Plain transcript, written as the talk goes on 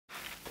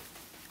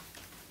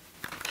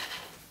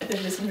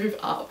then just move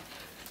up.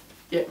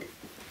 Yeah.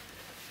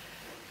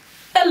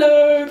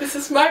 Hello, this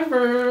is my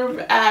room,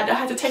 and I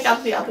had to take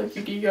out the other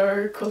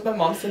video because my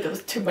mom said there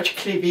was too much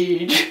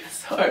cleavage.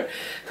 So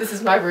this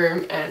is my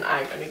room, and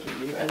I'm going to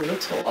give you a little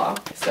tour.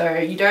 So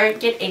you don't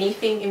get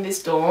anything in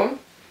this dorm.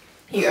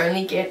 You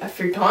only get a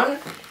futon,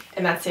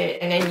 and that's it.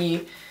 And then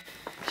you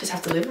just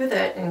have to live with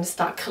it and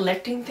start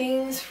collecting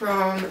things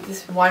from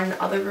this one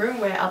other room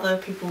where other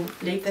people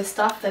leave their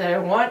stuff that I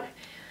don't want.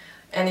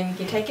 And then you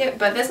can take it,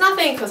 but there's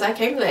nothing because I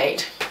came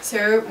late.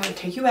 So I'm going to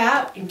take you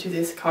out into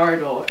this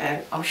corridor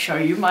and I'll show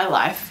you my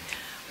life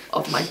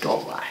of my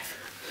dorm life.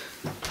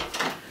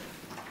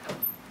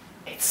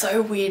 It's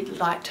so weird,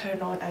 light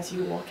turn on as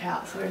you walk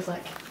out, so it's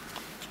like,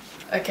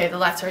 okay, the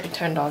light's already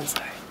turned on,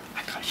 so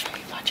I can't show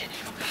you much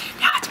anymore.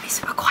 Now I have to be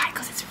super quiet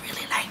because it's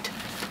really late.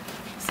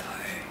 So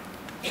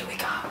here we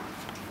go. I'm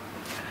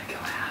gonna go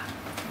out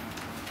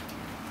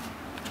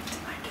to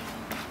my door.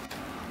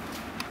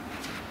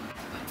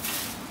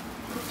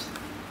 Oops.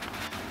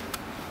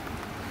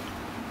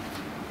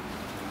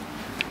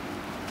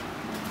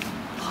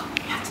 Oh,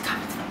 we have to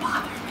come into the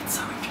bathroom. It's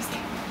so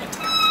interesting. Let's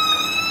go.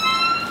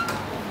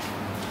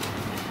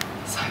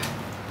 So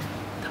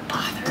the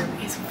bathroom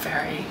is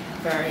very,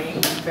 very,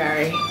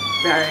 very,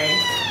 very,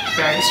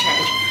 very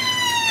strange.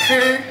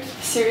 Who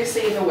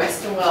seriously in the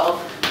Western world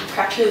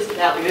practices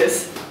without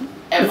this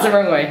ever? It's the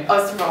wrong way.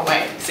 Oh, it's the wrong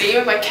way. So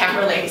even my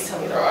camera lady's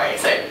telling me the wrong way.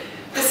 So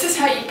this is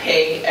how you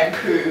pee and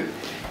poo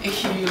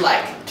if you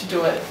like to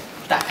do it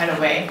that kind of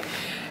way.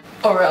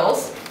 Or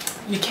else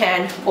you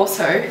can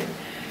also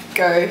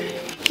go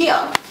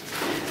here,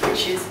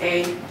 which is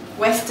a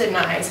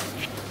westernized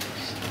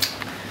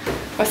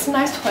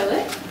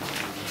toilet.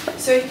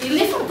 So you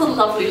lift up the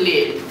lovely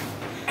lid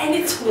and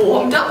it's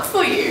warmed up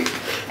for you.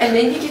 And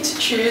then you get to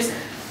choose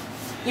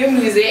your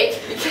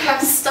music. You can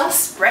have stuff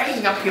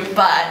spraying up your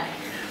butt.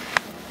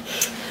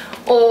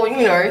 Or,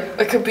 you know,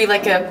 it could be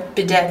like a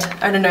bidet.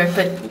 I don't know,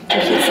 but you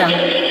can hear sound.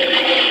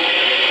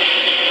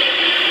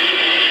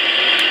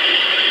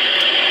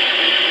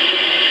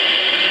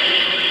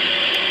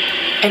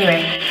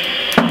 Anyway,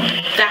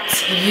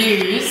 that's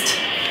used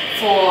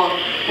for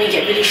when you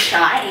get really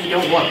shy and you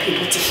don't want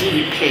people to hear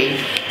you pee.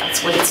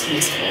 That's what it's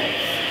used for.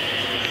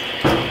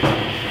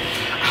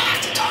 I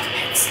have to talk a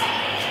bit slow.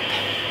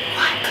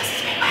 Why? Because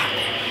it's been loud.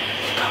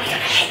 You're probably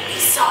gonna hate me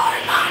so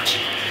much.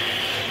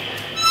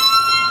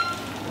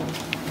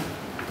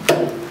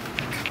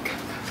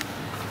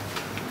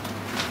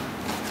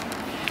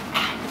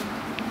 And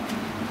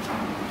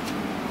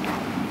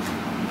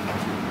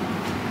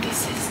this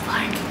is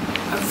like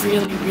a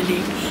really,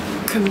 really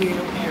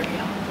communal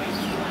area where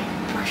you like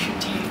brush your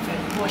teeth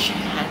and wash your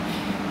hand,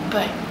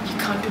 but you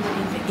can't do it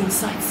in the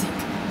inside sink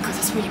because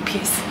that's where you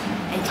piss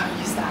and you can't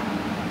use that.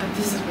 But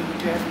this is where you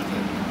do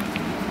everything.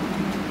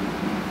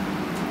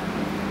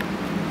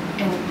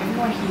 And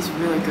everyone here is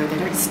really good. They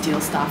don't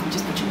steal stuff. You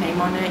just put your name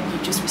on it. You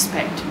just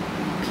respect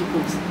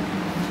people's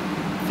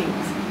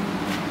things.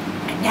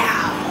 And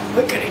now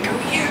we're gonna go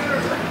here.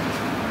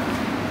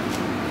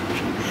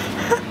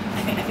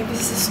 I think this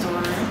is a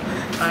store.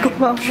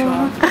 I'm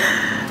sure.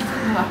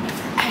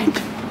 And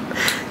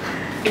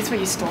it's where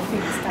you store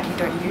things that you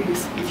don't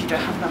use if you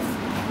don't have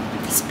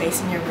enough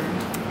space in your room.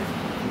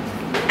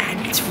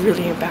 And it's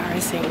really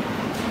embarrassing.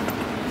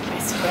 I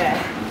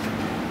swear.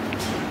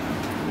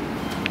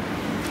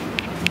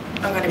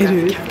 I'm gonna grab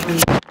the camera.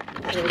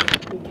 I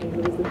think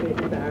Kayla's a bit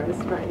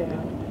embarrassed right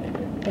now.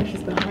 And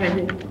she's behind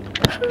me.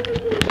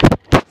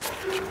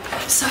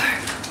 So,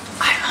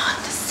 I'm on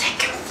the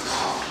second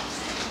floor.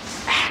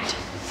 And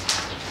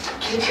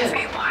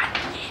everyone.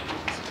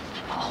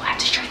 Oh, I have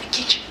to show the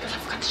kitchen because I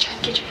forgot to show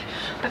the kitchen.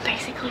 But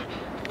basically,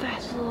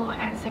 first floor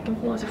and second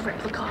floor is a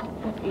replica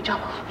of each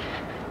other.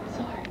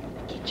 So,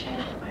 the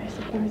kitchen, I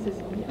suppose, is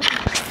on the other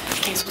side.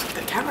 Okay, so put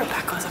the camera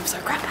back because I'm so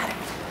crap at it.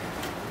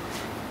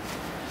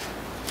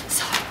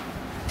 So,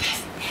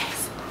 this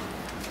is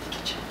the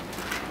kitchen.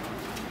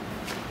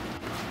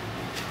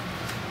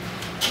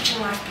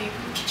 Kitchen life,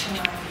 people. Kitchen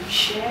life. You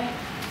share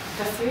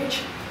the fridge.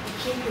 You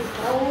keep your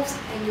bowls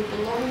and your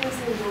belongings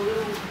in your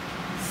little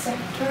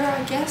sector,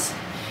 I guess.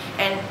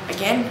 And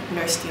again,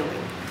 no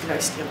stealing, no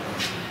stealing.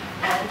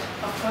 And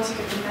of course you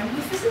get the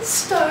magnificent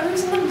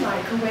stoves and the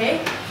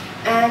microwave,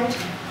 and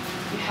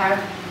you have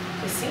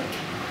the sink.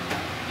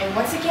 And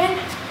once again,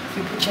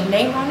 you put your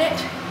name on it,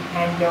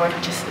 and no one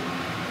touches it.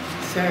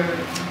 So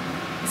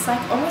it's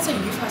like almost a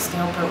youth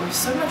hostel, but with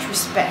so much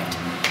respect.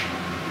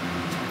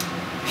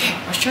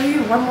 I'll show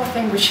you one more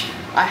thing which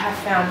I have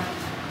found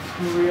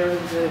really,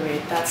 really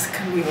weird. That's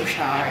communal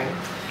showering.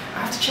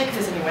 I have to check if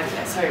there's anyone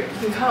there, so you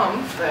can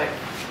come, but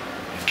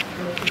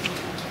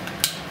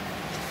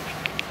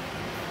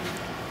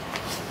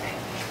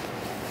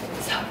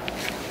so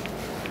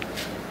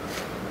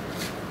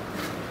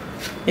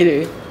you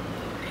do.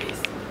 it is.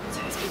 So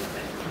there's people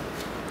there.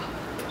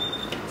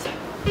 So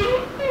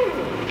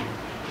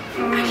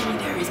actually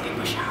there is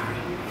people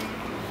showering.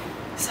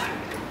 So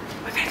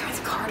we're gonna go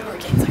into the corridor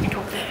again so I can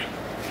talk there.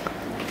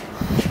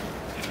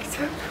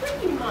 So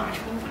pretty much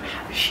when you want to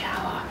have a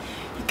shower,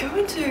 you go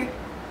into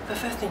the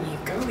first thing, you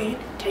go in,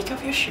 take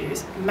off your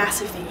shoes.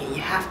 Massive thing here,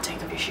 you have to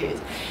take off your shoes.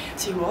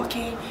 So you walk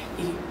in,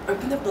 you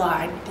open the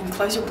blind, then you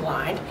close your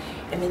blind,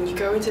 and then you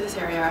go into this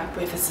area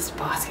where there's this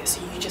basket. So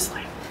you just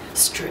like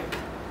strip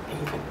and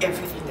you put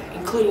everything there,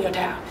 including your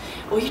towel.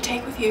 All you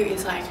take with you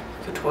is like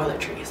your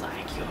toiletries,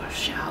 like your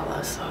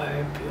shower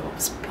soap, your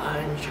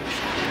sponge, your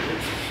shampoo.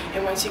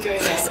 And once you go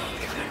there,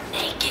 you go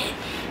naked.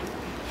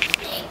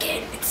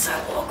 It's so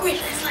awkward.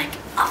 There's like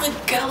other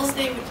girls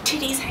there with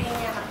titties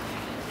hanging out.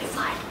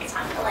 It's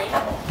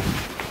unbelievable.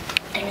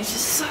 And it's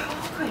just so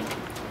awkward.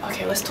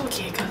 Okay, let's talk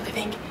here, because I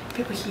think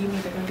people hear me,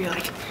 they're gonna be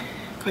like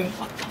going,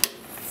 what the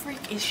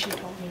freak is she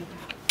talking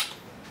about?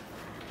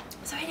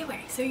 So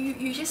anyway, so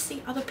you just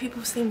see other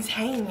people's things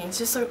hanging, and it's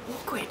just so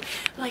awkward.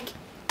 Like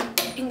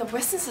in the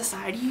Western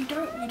society, you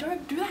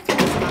don't do that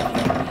kind of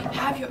stuff. You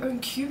have your own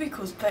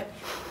cubicles, but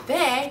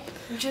there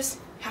you just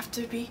have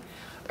to be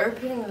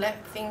open and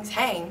let things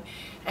hang,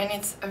 and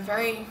it's a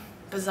very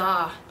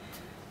bizarre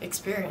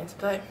experience,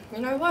 but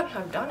you know what,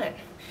 I've done it.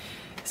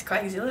 It's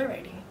quite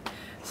exhilarating.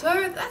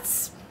 So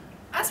that's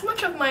as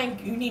much of my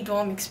uni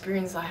dorm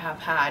experience I have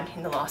had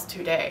in the last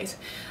 2 days.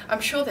 I'm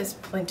sure there's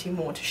plenty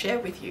more to share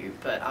with you,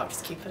 but I'll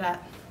just keep it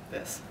at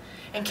this.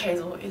 And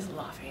Kazel is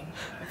laughing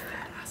her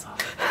fat ass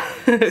off.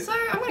 So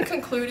I'm going to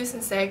conclude this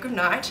and say good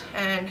night,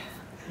 and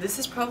this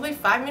is probably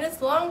 5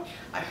 minutes long.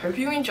 I hope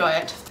you enjoy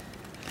it.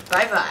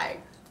 Bye bye.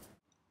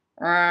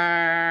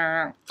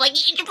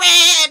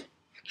 Flankeeinjapan!